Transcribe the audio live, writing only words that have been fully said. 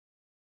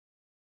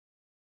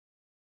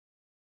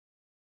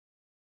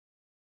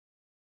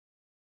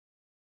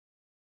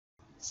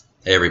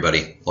Hey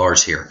everybody,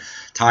 Lars here.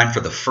 Time for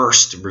the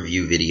first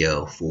review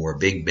video for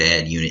Big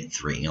Bad Unit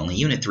 3. Only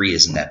Unit 3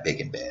 isn't that big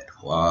and bad.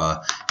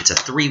 It's a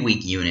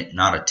 3-week unit,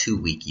 not a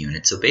 2-week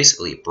unit. So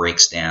basically it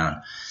breaks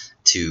down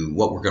to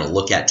what we're going to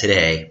look at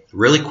today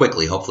really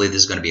quickly. Hopefully this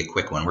is going to be a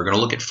quick one. We're going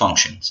to look at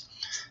functions.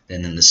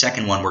 Then in the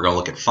second one we're going to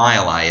look at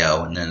file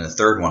I/O. And then the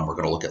third one we're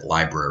going to look at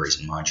libraries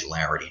and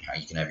modularity and how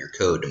you can have your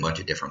code in a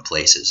bunch of different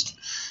places and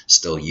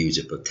still use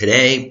it. But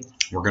today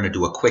we're going to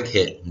do a quick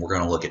hit and we're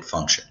going to look at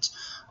functions.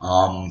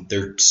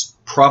 There's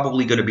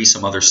probably going to be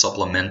some other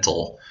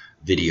supplemental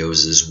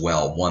videos as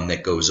well. One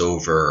that goes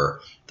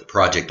over the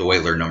Project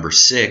Euler number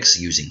 6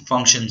 using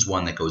functions.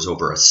 One that goes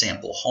over a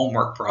sample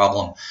homework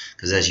problem.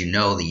 Because as you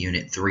know, the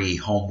Unit 3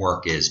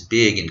 homework is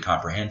big and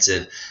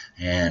comprehensive.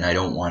 And I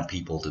don't want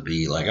people to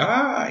be like,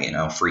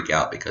 freak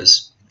out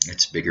because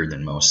it's bigger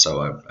than most.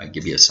 So I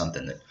give you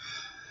something that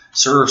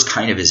serves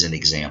kind of as an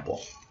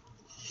example.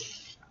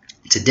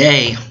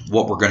 Today,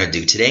 what we're going to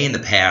do, today in the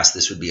past,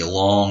 this would be a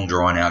long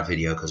drawn-out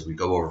video because we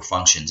go over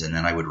functions and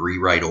then I would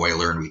rewrite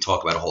Euler and we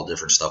talk about a whole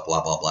different stuff,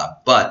 blah, blah, blah.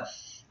 But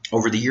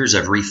over the years,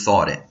 I've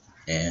rethought it,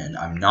 and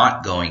I'm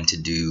not going to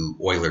do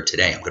Euler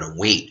today. I'm going to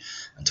wait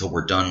until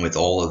we're done with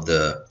all of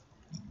the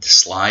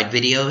slide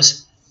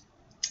videos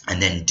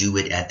and then do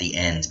it at the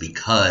end,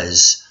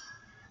 because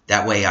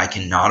that way I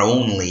can not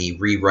only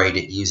rewrite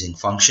it using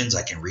functions,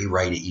 I can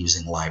rewrite it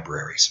using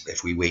libraries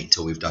if we wait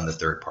until we've done the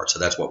third part. So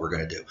that's what we're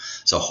going to do.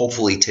 So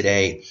hopefully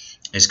today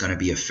is going to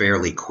be a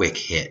fairly quick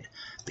hit.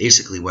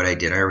 Basically what I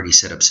did, I already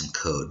set up some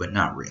code, but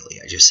not really.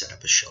 I just set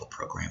up a shell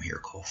program here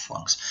called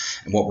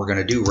funcs. And what we're going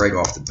to do right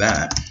off the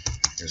bat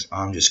is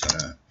I'm just going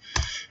to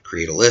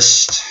create a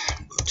list.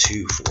 Go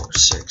 2, 4,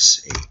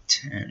 6, 8,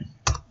 10.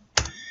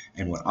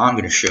 And what I'm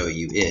going to show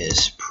you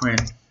is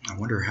print. I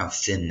wonder how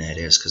thin that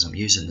is because I'm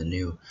using the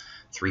new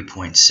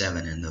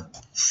 3.7 and the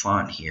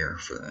font here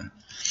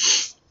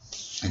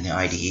and the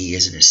IDE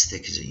isn't as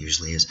thick as it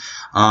usually is.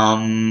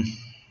 I'm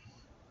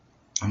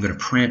going to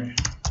print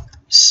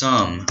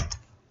some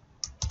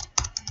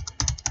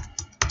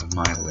of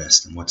my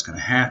list, and what's going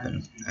to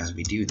happen as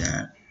we do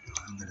that,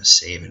 I'm going to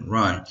save and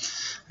run, and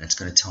it's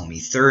going to tell me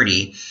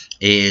 30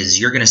 is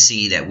you're going to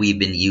see that we've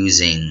been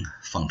using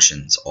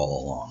functions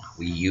all along.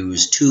 We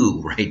use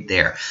 2 right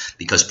there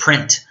because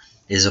print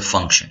is a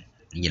function.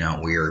 You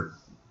know,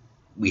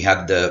 we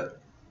have the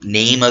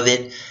name of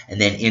it, and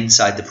then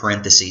inside the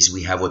parentheses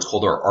we have what's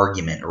called our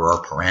argument or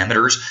our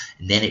parameters,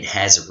 and then it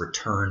has a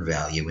return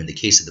value. In the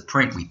case of the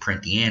print, we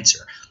print the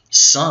answer.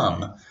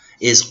 Sum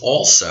is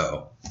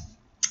also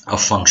a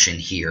function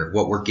here.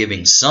 What we're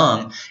giving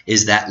sum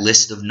is that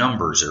list of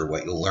numbers, or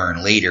what you'll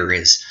learn later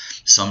is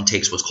sum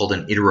takes what's called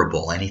an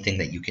iterable, anything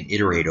that you can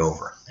iterate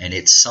over, and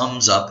it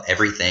sums up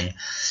everything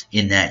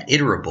in that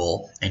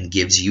iterable and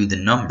gives you the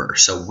number.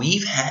 So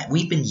we've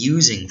been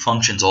using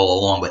functions all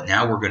along, but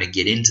now we're going to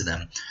get into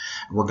them.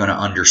 We're going to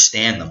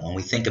understand them. When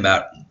we think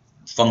about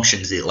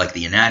functions, like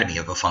the anatomy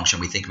of a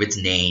function, we think of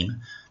its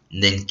name,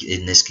 and then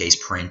in this case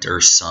print or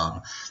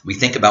sum. We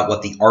think about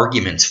what the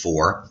argument's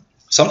for.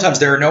 Sometimes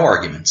there are no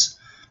arguments.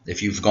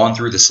 If you've gone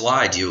through the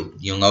slides,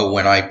 you'll know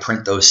when I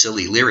print those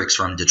silly lyrics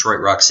from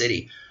Detroit Rock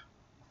City,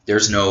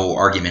 there's no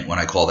argument when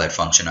I call that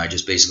function. I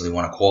just basically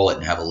want to call it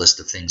and have a list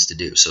of things to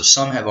do. So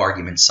some have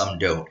arguments, some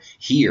don't.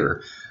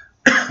 Here,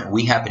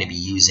 we happen to be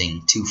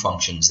using 2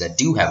 functions that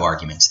do have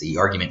arguments. The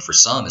argument for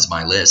sum is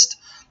my list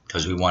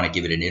because we want to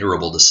give it an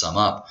iterable to sum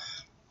up.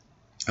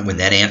 And when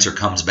that answer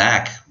comes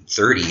back,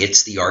 30,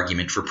 it's the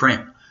argument for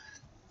print.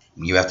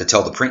 You have to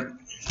tell the print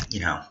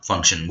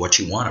function what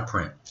you want to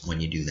print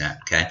when you do that,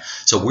 okay?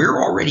 So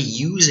we're already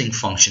using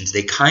functions.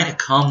 They kind of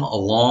come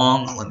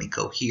along. Let me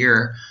go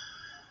here,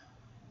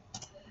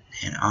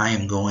 and I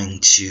am going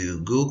to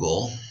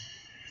Google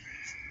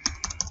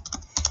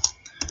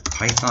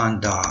Python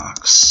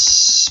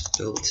docs,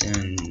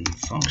 built-in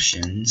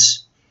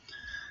functions,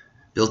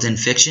 built-in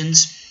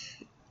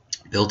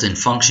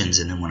functions,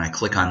 and then when I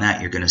click on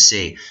that, you're going to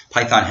see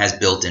Python has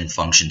built-in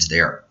functions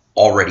there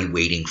already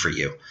waiting for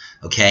you.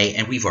 Okay,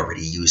 and we've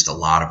already used a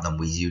lot of them.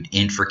 We've used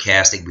int for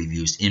casting. We've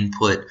used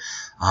input.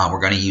 We're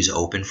going to use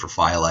open for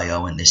file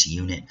I/O in this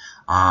unit.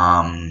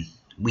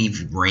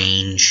 We've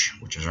range,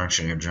 which is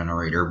actually a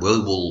generator.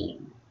 We will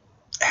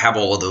have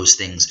all of those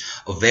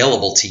things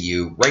available to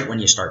you right when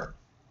you start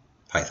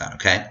Python.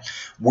 Okay,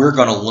 we're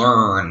going to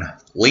learn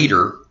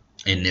later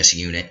in this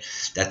unit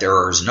that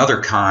there is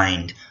another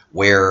kind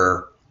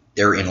where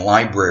they're in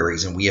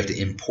libraries and we have to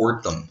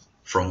import them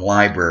from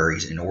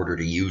libraries in order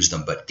to use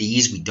them. But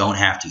these we don't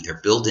have to. They're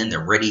built in.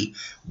 They're ready,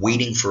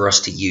 waiting for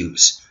us to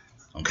use.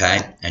 Okay?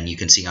 And you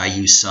can see I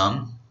use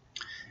sum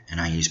and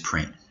I use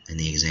print in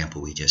the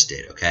example we just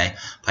did. Okay?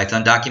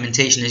 Python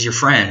documentation is your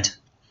friend.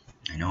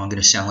 I know I'm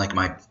going to sound like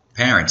my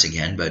parents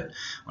again, but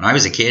when I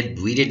was a kid,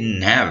 we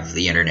didn't have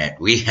the internet.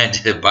 We had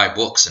to buy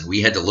books, and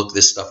we had to look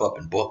this stuff up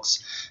in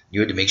books. You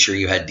had to make sure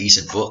you had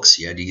decent books.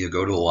 You had to either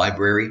go to a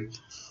library,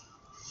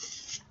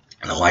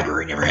 and the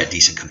library never had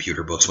decent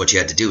computer books. What you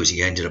had to do is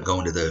you ended up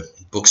going to the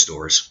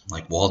bookstores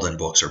like Walden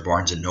Books or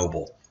Barnes &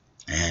 Noble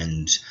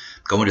and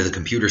go into the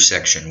computer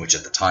section, which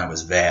at the time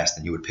was vast,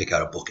 and you would pick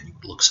out a book and you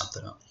would look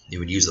something up. You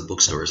would use the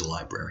bookstore as a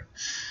library.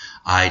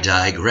 I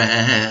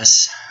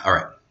digress. All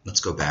right, let's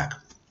go back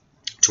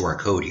to our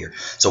code here.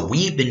 So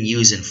we've been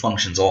using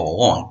functions all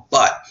along,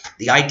 but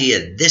the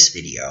idea of this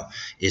video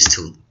is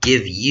to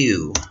give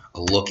you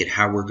a look at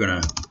how we're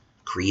going to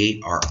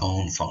create our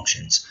own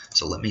functions.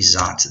 So let me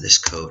zot this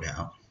code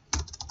out.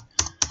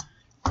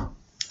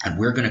 And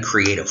we're going to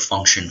create a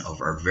function of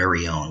our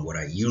very own. What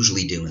I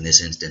usually do in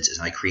this instance is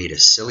I create a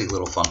silly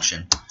little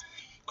function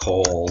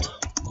called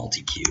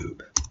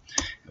multicube.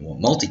 And what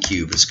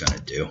multicube is going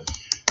to do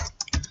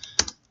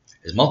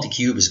is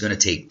multicube is going to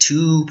take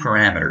two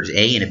parameters,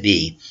 a and a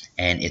b,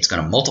 and it's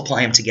going to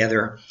multiply them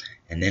together,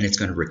 and then it's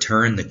going to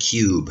return the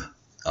cube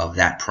of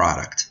that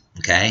product.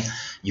 Okay?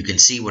 You can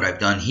see what I've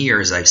done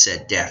here is I've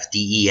said def,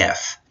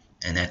 D-E-F.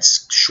 And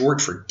that's short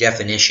for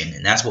definition,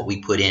 and that's what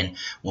we put in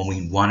when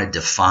we want to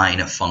define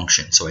a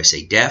function. So I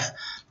say def,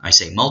 I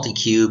say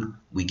multicube,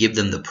 we give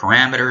them the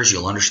parameters.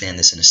 You'll understand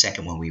this in a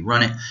second when we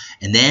run it.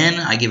 And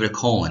then I give it a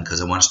colon because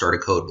I want to start a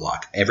code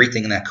block.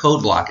 Everything in that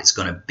code block is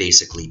going to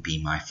basically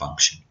be my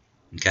function.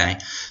 Okay?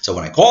 So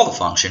when I call the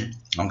function,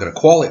 I'm going to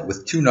call it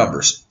with two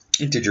numbers,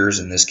 integers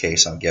in this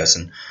case, I'm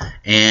guessing,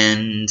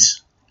 and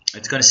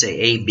it's going to say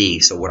a,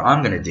 b. So what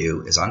I'm going to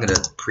do is I'm going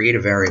to create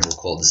a variable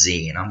called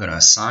z, and I'm going to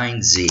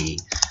assign z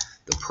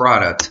the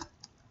product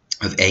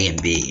of a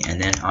and b. And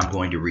then I'm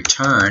going to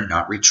return,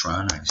 not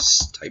retrun, I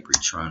type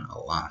retrun a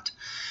lot.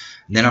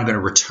 And then I'm going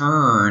to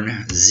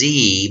return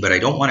z, but I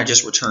don't want to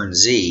just return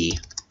z.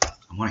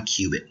 I want to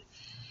cube it.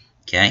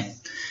 Okay?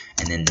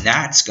 And then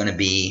that's going to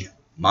be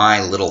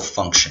my little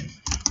function.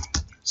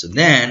 So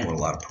then, what a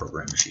lot of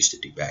programmers used to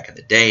do back in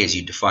the day is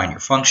you define your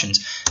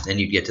functions, then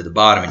you get to the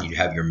bottom and you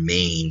have your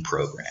main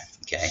program.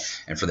 Okay,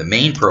 and for the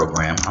main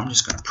program, I'm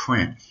just going to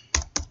print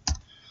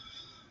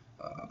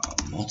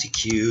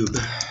multicube,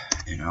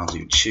 and I'll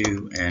do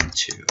 2 and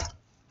 2.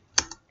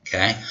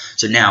 Okay,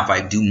 so now if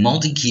I do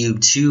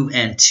multicube 2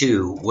 and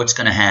 2, what's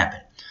going to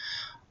happen?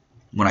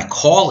 When I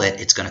call it,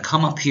 it's going to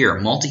come up here.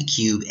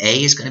 Multicube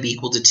A is going to be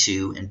equal to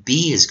 2, and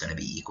B is going to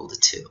be equal to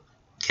 2.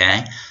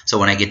 Okay, so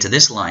when I get to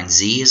this line,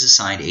 z is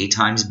assigned a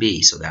times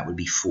b, so that would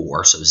be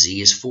 4, so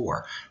z is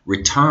 4.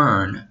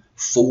 Return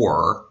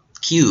 4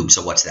 cubed,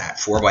 so what's that?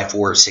 4 by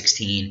 4 is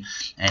 16,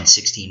 and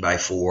 16 by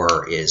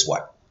 4 is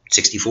what?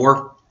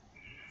 64?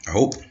 I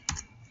hope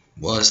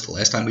was the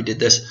last time we did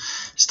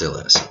this. Still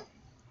is.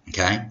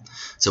 Okay,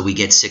 so we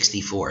get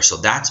 64. So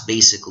that's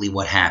basically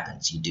what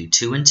happens. You do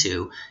 2 and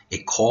 2.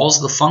 It calls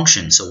the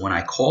function, so when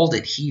I called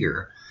it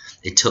here,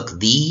 it took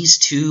these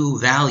two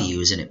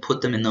values and it put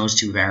them in those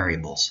two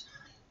variables.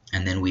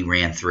 And then we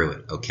ran through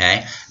it,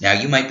 okay? Now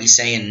you might be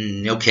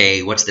saying,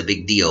 okay, what's the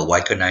big deal?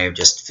 Why couldn't I have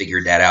just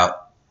figured that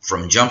out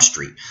from Jump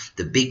Street?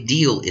 The big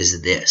deal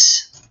is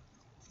this.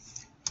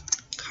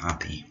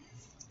 Copy.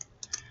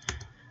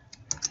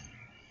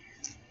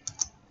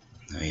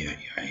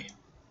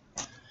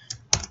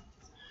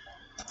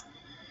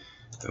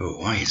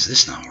 Oh, why is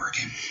this not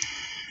working?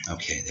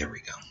 Okay, there we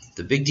go.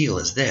 The big deal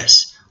is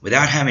this.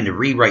 Without having to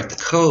rewrite the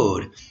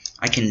code,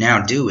 I can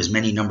now do as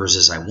many numbers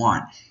as I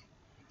want.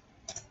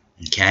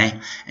 Okay?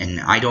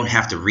 And I don't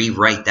have to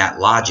rewrite that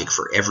logic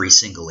for every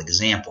single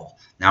example.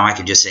 Now I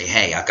can just say,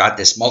 hey, I've got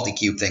this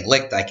multicube thing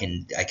licked. I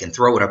can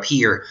throw it up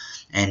here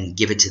and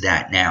give it to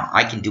that. Now,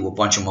 I can do a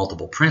bunch of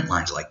multiple print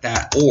lines like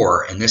that.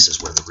 Or, and this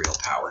is where the real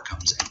power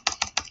comes in,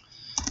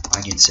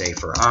 I can say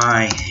for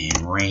I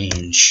in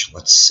range,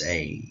 let's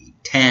say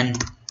 10,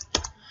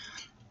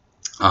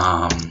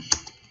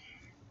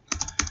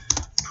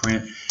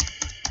 print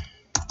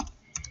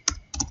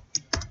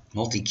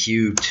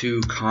multicube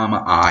 2,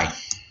 comma I.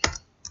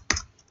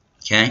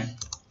 Okay?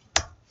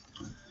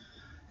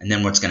 And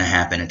then what's going to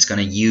happen? It's going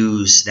to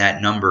use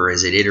that number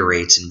as it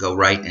iterates and go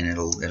right, and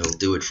it'll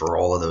do it for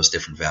all of those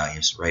different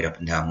values right up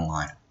and down the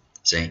line.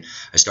 See?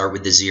 I start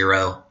with the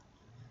 0,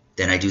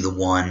 then I do the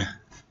 1.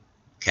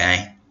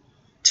 Okay?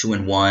 2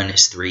 and 1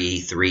 is 3.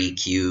 3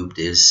 cubed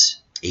is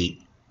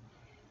 8.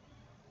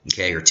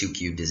 Okay? Or 2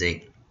 cubed is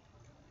 8.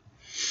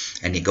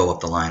 And you go up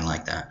the line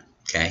like that.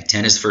 Okay,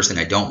 10 is the first thing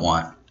I don't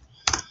want.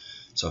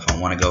 So if I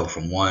want to go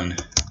from 1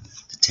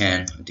 to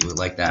 10, I do it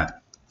like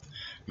that.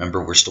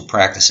 Remember, we're still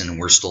practicing and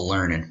we're still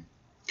learning.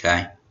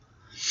 Okay?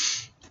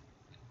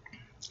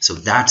 So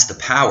that's the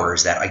power,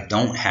 is that I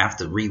don't have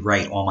to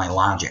rewrite all my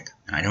logic.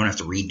 And I don't have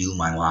to redo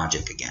my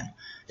logic again.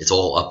 It's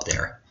all up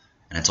there.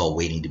 And it's all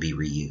waiting to be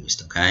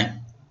reused. Okay?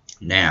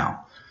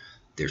 Now,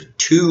 there's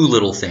two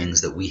little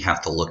things that we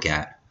have to look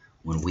at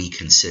when we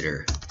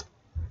consider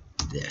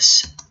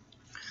this.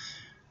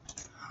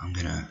 I'm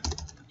going to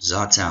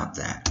zot out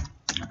that.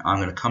 I'm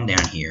going to come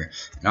down here,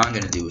 and I'm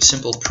going to do a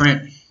simple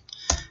print,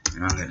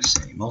 and I'm going to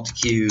say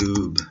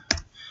multicube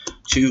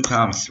 2,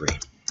 comma 3.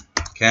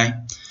 Okay?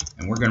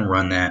 And we're going to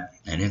run that,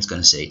 and it's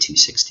going to say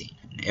 216.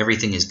 And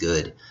everything is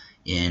good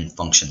in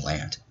function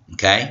land.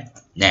 Okay?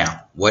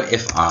 Now, what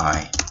if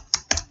I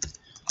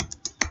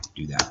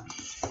do that?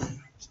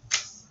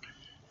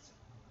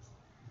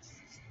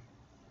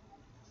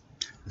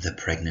 The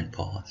pregnant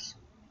pause.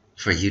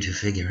 for you to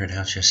figure it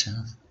out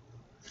yourself.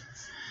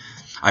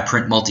 I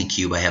print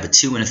multi-cube. I have a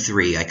 2 and a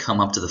 3. I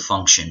come up to the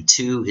function.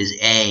 2 is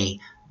A,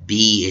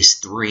 B is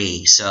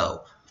 3.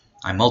 So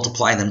I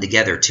multiply them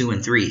together. 2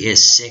 and 3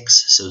 is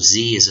 6. So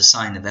Z is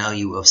assigned the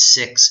value of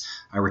 6.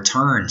 I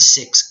return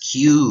 6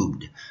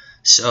 cubed.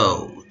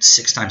 So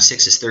 6 times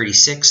 6 is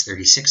 36.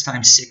 36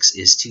 times 6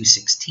 is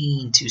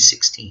 216.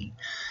 216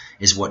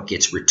 is what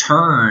gets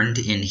returned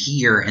in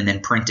here and then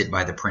printed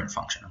by the print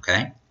function,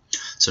 okay?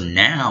 So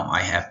now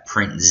I have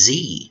print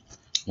Z.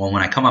 Well,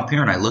 when I come up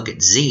here and I look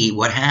at Z,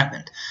 what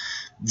happened?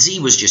 Z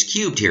was just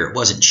cubed here. It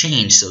wasn't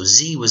changed, so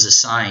Z was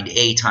assigned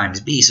A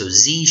times B, so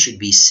Z should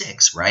be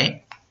 6,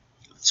 right?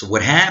 So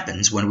what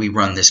happens when we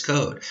run this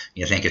code?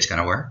 You think it's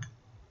going to work?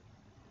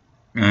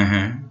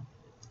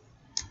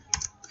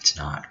 It's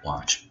not.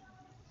 Watch.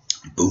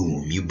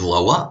 Boom. You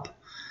blow up.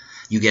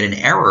 You get an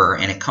error,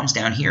 and it comes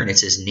down here, and it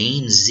says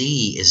name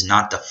Z is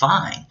not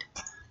defined.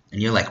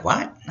 And you're like,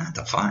 what? Not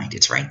defined.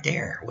 It's right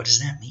there. What does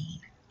that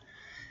mean?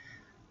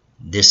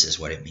 This is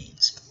what it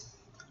means.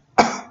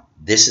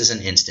 This is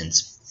an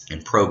instance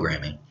in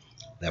programming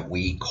that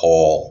we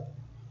call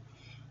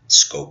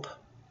scope.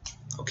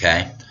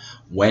 Okay?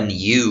 When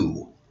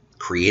you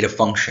create a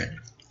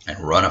function and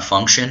run a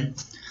function,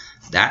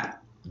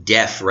 that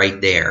def right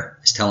there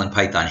is telling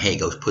Python, hey,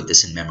 go put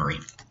this in memory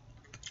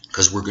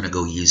because we're going to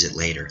go use it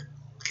later.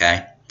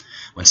 Okay?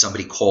 When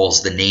somebody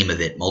calls the name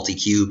of it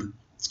multi-cube,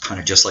 it's kind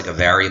of just like a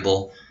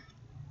variable.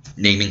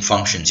 Naming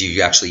functions,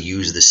 you actually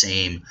use the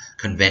same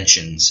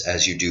conventions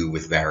as you do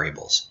with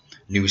variables.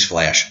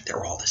 Newsflash,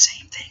 they're all the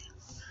same thing.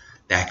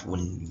 Back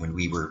when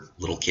we were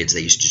little kids,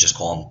 they used to just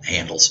call them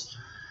handles.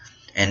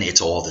 And it's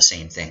all the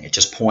same thing. It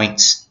just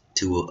points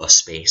to a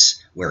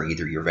space where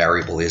either your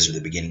variable is or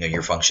the beginning of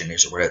your function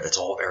is or whatever. That's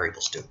all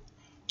variables do.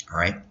 All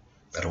right?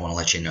 I don't want to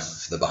let you know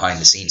the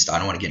behind-the-scenes stuff. I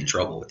don't want to get in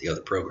trouble with the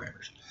other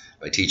programmers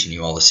by teaching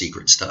you all the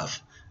secret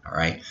stuff. All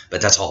right?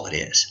 But that's all it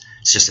is.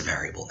 It's just a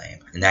variable name.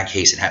 In that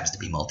case, it happens to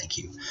be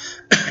multi-cube.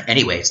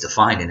 Anyway, it's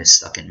defined and it's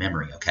stuck in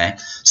memory, okay?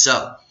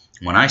 So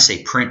when I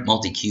say print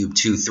multi-cube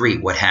 2, 3,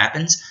 what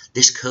happens?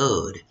 This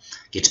code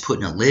gets put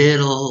in a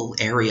little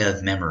area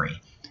of memory,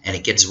 and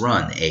it gets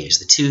run. The A is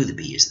the 2, the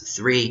B is the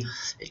 3.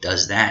 It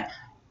does that,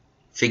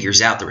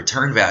 figures out the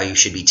return value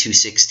should be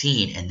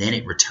 216, and then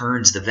it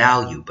returns the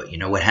value. But you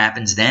know what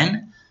happens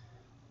then?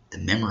 The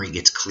memory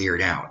gets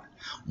cleared out.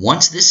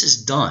 Once this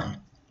is done,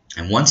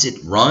 and once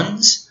it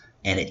runs,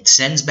 and it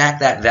sends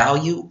back that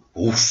value,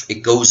 oof,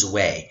 it goes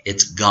away.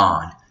 It's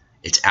gone.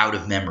 It's out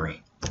of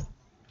memory.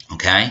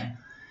 Okay?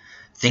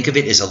 Think of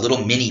it as a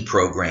little mini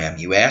program.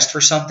 You asked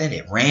for something,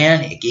 it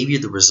ran, it gave you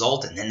the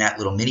result, and then that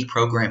little mini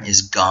program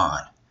is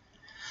gone.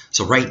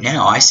 So right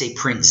now, I say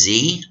print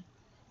Z.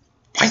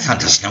 Python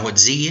doesn't know what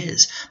Z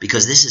is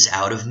because this is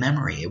out of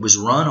memory. It was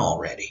run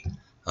already.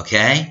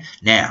 Okay?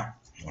 Now,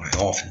 what I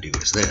often do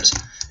is this.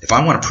 If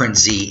I want to print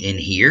Z in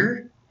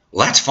here,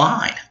 well, that's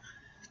fine,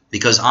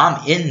 because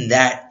I'm in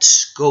that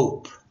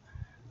scope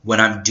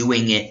when I'm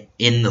doing it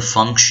in the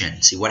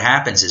function. See, what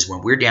happens is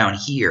when we're down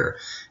here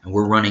and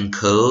we're running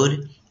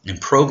code in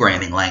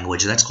programming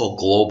language, that's called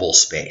global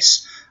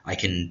space. I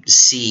can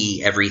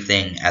see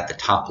everything at the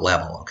top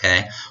level,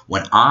 okay?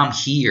 When I'm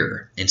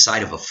here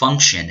inside of a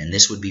function, and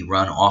this would be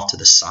run off to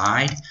the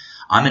side,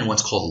 I'm in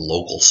what's called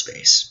local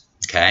space,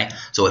 okay?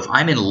 So if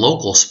I'm in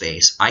local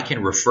space, I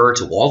can refer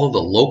to all of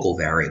the local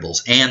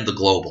variables and the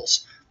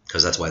globals,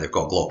 because that's why they're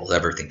called global.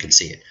 Everything can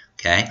see it,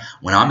 okay?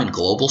 When I'm in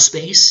global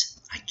space,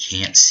 I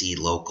can't see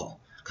local,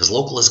 because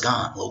local is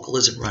gone. Local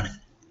isn't running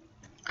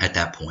at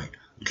that point,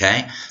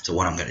 okay? So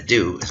what I'm going to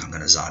do is I'm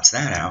going to ZOTS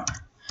that out,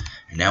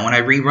 and now when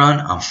I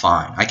rerun, I'm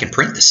fine. I can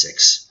print the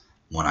 6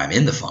 when I'm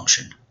in the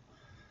function.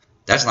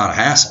 That's not a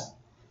hassle,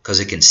 because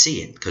it can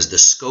see it, because the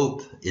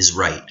scope is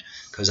right,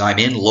 because I'm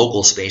in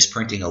local space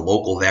printing a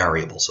local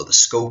variable, so the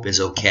scope is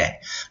okay.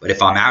 But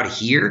if I'm out of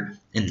here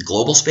in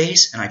global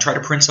space and I try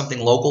to print something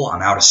local,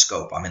 I'm out of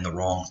scope. I'm in the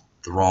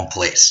wrong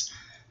place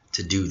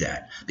to do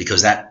that,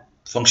 because that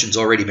function's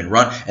already been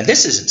run. And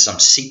this isn't some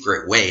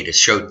secret way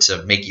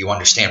to make you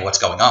understand what's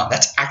going on.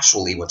 That's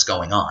actually what's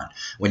going on.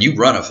 When you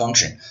run a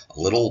function, a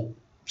little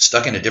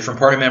stuck in a different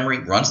part of memory,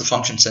 runs the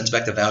function, sends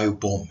back the value,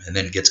 boom, and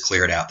then it gets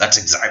cleared out.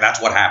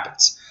 That's what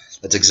happens.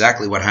 That's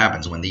exactly what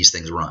happens when these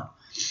things run.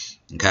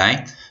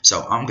 Okay?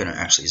 So I'm going to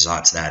actually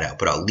ZOTS that out,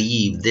 but I'll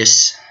leave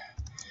this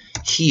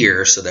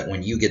here so that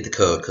when you get the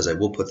code, because I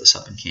will put this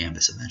up in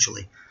Canvas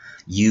eventually,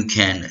 you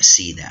can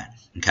see that.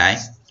 Okay?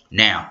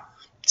 Now,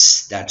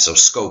 that's so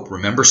scope.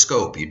 Remember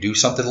scope. You do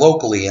something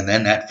locally, and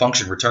then that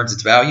function returns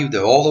its value.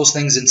 All those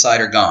things inside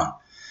are gone.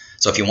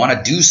 So if you want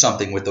to do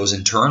something with those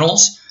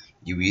internals,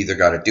 you either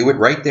got to do it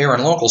right there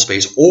in local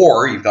space,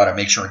 or you've got to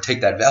make sure and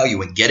take that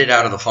value and get it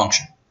out of the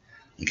function,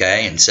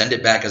 okay, and send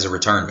it back as a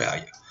return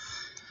value.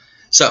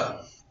 So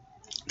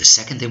the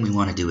second thing we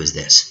want to do is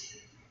this.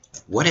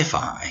 What if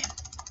I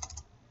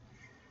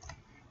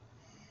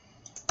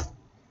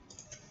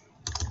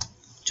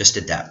just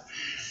did that?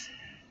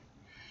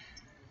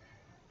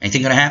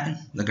 Anything going to happen? Is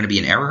there going to be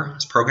an error?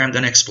 Is the program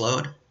going to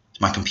explode?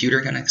 Is my computer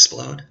going to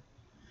explode?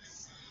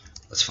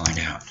 Let's find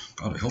out.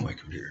 God, I hope my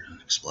computer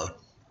doesn't explode.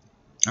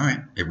 All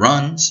right, it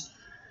runs.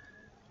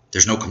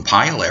 There's no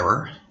compile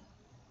error,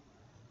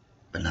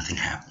 but nothing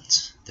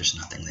happens. There's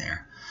nothing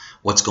there.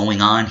 What's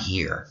going on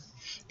here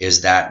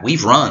is that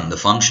we've run the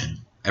function.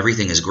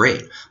 Everything is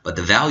great, but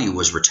the value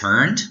was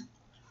returned,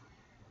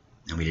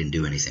 and we didn't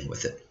do anything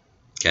with it.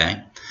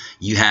 Okay?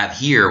 You have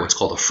here what's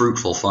called a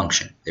fruitful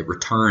function. It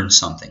returns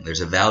something.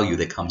 There's a value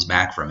that comes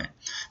back from it.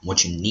 And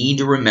what you need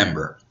to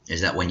remember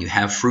is that when you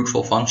have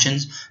fruitful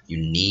functions, you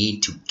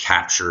need to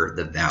capture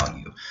the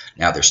value.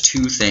 Now, there's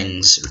two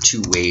things or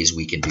two ways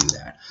we can do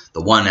that.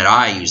 The one that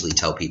I usually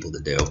tell people to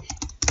do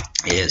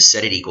is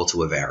set it equal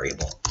to a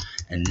variable,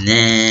 and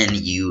then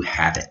you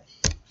have it.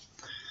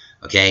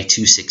 Okay,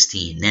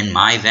 216. Then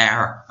my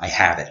var, I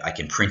have it. I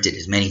can print it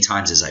as many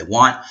times as I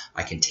want.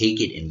 I can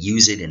take it and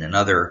use it in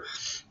another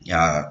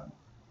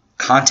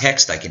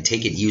context. I can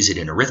take it, use it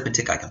in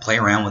arithmetic. I can play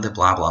around with it,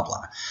 blah, blah,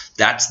 blah.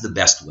 That's the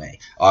best way.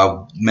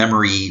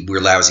 Memory,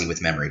 we're lousy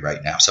with memory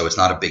right now, so it's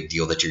not a big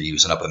deal that you're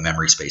using up a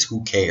memory space.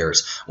 Who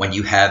cares? When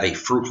you have a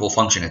fruitful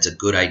function, it's a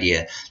good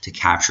idea to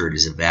capture it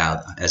as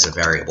a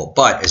variable.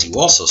 But as you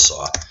also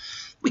saw,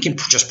 we can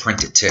just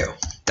print it too.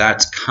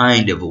 That's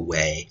kind of a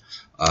way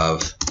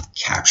of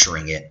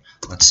capturing it.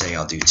 Let's say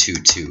I'll do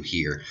 2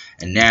 here,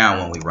 and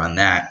now when we run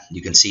that,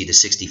 you can see the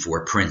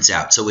 64 prints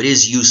out. So it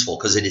is useful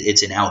because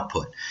it's an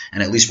output,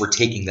 and at least we're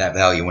taking that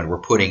value and we're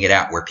putting it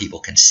out where people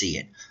can see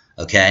it.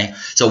 Okay,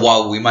 so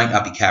while we might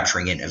not be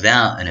capturing it in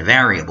a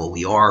variable,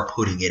 we are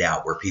putting it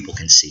out where people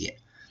can see it,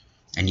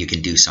 and you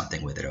can do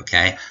something with it.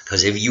 Okay,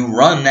 because if you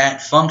run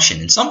that function,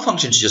 and some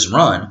functions just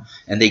run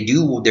and they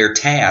do their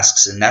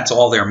tasks, and that's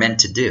all they're meant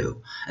to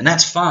do, and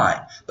that's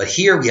fine. But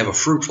here we have a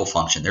fruitful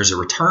function. There's a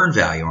return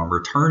value. I'm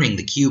returning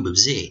the cube of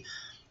z.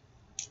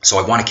 So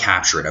I want to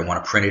capture it. I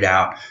want to print it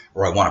out,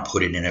 or I want to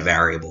put it in a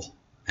variable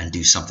and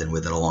do something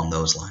with it along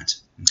those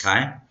lines.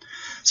 Okay?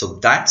 So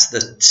that's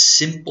the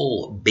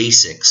simple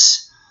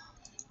basics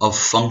of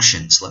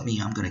functions. I'm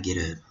going to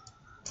get a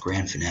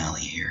grand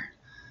finale here.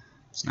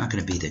 It's not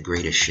going to be the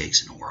greatest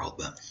shakes in the world,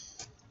 but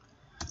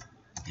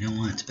you know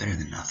what? It's better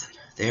than nothing.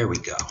 There we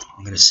go.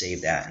 I'm going to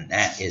save that, and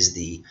that is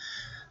the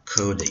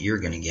code that you're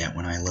going to get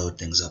when I load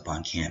things up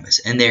on Canvas.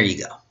 And there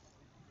you go.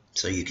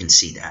 So you can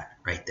see that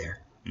right there.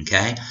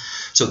 Okay?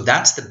 So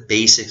that's the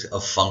basics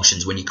of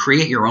functions. When you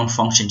create your own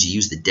functions, you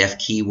use the def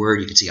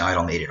keyword. You can see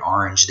idle made it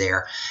orange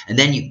there. And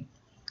then you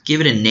give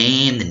it a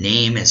name. The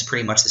name is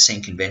pretty much the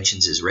same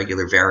conventions as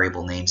regular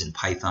variable names in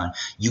Python.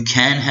 You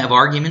can have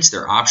arguments.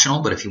 They're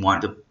optional, but if you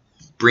want to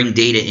bring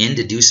data in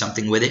to do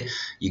something with it,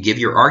 you give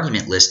your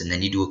argument list, and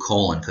then you do a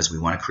colon because we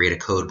want to create a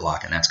code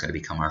block, and that's going to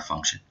become our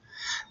function.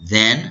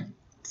 Then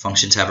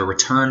functions have a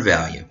return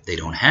value. They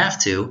don't have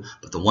to,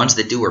 but the ones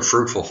that do are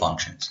fruitful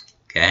functions.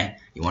 Okay?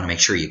 You want to make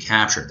sure you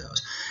capture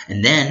those.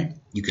 And then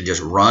you can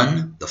just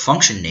run the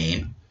function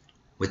name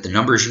with the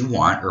numbers you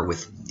want, or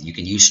you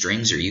can use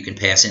strings, or you can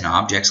pass in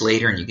objects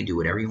later, and you can do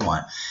whatever you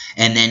want.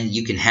 And then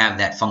you can have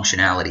that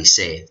functionality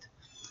saved.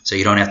 So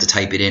you don't have to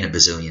type it in a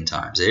bazillion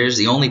times. There's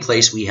the only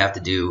place we have to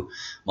do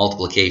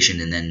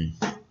multiplication and then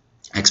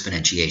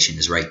exponentiation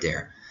is right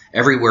there.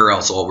 Everywhere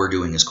else, all we're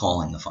doing is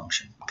calling the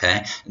function.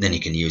 Okay? And then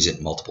you can use it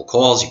in multiple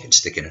calls. You can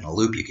stick it in a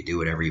loop. You can do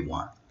whatever you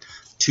want.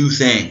 Two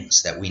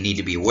things that we need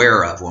to be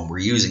aware of when we're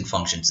using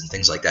functions and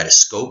things like that is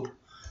scope.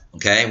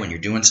 Okay? When you're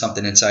doing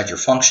something inside your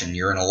function,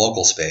 you're in a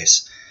local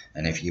space.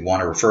 And if you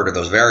want to refer to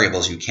those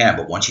variables, you can.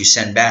 But once you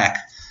send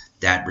back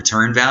that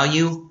return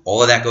value,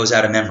 all of that goes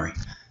out of memory.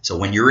 So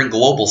when you're in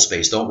global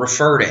space, don't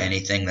refer to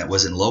anything that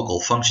was in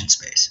local function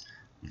space,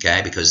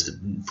 okay? Because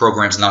the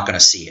program's not going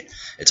to see it.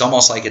 It's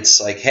almost like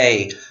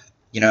hey,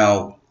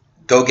 go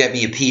get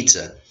me a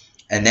pizza,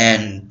 and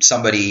then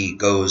somebody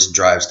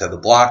drives to the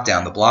block,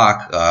 down the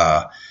block,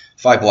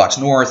 5 blocks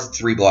north,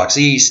 3 blocks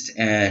east,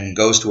 and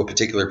goes to a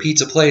particular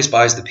pizza place,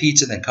 buys the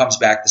pizza, then comes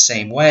back the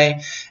same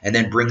way, and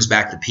then brings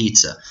back the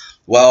pizza.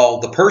 Well,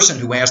 the person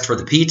who asked for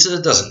the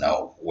pizza doesn't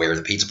know where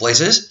the pizza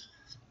place is.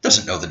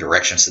 Doesn't know the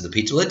directions to the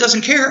pizza. It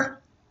doesn't care.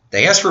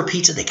 They asked for a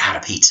pizza, they got a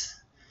pizza.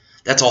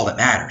 That's all that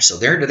matters. So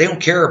they don't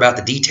care about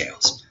the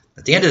details.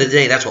 At the end of the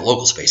day, that's what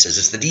local space is.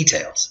 It's the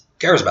details. Who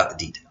cares about the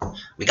detail?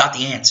 We got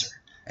the answer,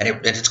 and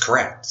it's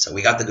correct. So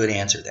we got the good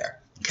answer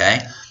there. Okay?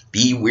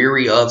 Be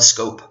wary of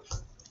scope.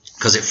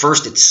 Because at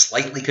first it's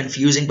slightly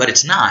confusing, but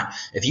it's not.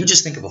 If you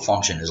just think of a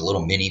function as a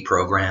little mini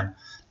program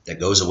that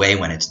goes away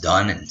when it's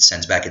done and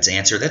sends back its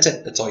answer, that's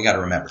it. That's all you got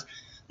to remember.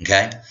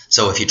 Okay?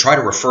 So if you try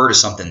to refer to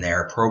something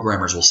there,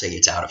 programmers will say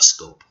it's out of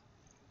scope.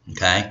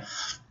 Okay?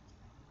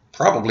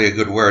 Probably a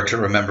good word to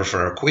remember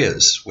for a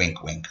quiz.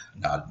 Wink, wink,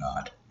 nod,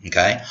 nod.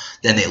 Okay?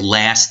 Then the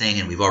last thing,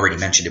 and we've already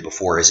mentioned it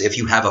before, is if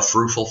you have a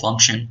fruitful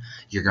function,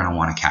 you're going to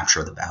want to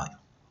capture the value.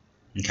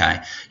 Okay?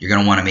 You're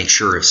going to want to make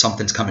sure if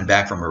something's coming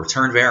back from a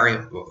return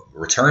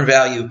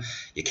value,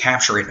 you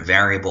capture it in a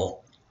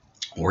variable,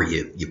 or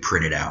you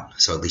print it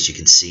out. So at least you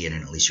can see it,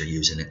 and at least you're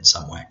using it in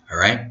some way. All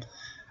right?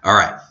 All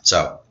right.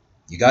 So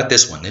you got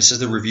this one. This is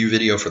the review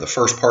video for the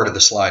first part of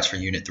the slides for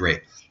Unit 3. A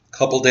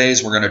couple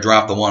days, we're going to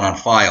drop the one on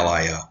file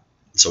I/O.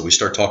 So we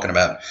start talking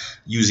about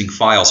using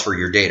files for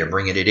your data,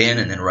 bringing it in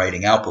and then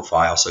writing output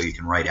files so you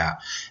can write out.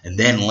 And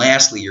then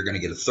lastly, you're going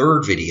to get a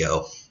third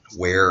video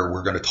where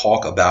we're going to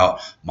talk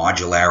about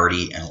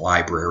modularity and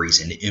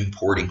libraries and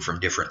importing from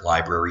different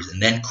libraries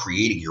and then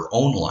creating your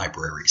own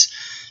libraries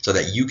so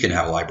that you can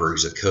have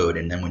libraries of code.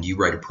 And then when you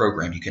write a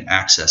program, you can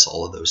access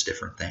all of those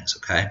different things,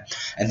 okay?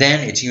 And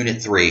then it's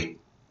Unit 3.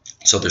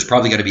 So there's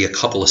probably going to be a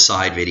couple of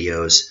side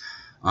videos.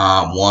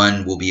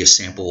 One will be a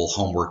sample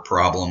homework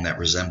problem that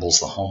resembles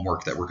the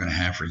homework that we're going to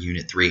have for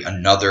Unit 3.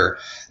 Another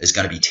is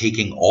going to be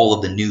taking all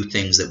of the new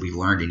things that we've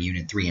learned in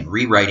Unit 3 and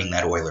rewriting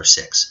that Euler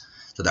 6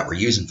 so that we're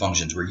using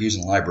functions, we're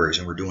using libraries,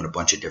 and we're doing a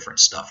bunch of different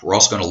stuff. We're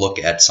also going to look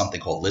at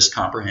something called list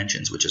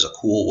comprehensions, which is a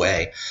cool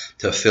way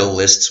to fill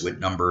lists with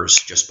numbers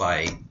just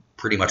by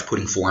pretty much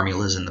putting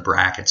formulas in the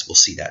brackets. We'll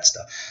see that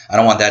stuff. I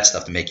don't want that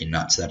stuff to make you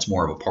nuts. That's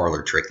more of a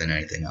parlor trick than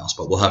anything else,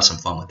 but we'll have some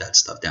fun with that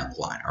stuff down the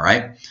line, all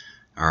right?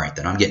 All right,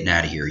 then I'm getting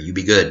out of here. You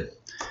be good,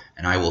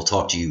 and I will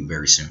talk to you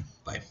very soon.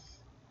 Bye.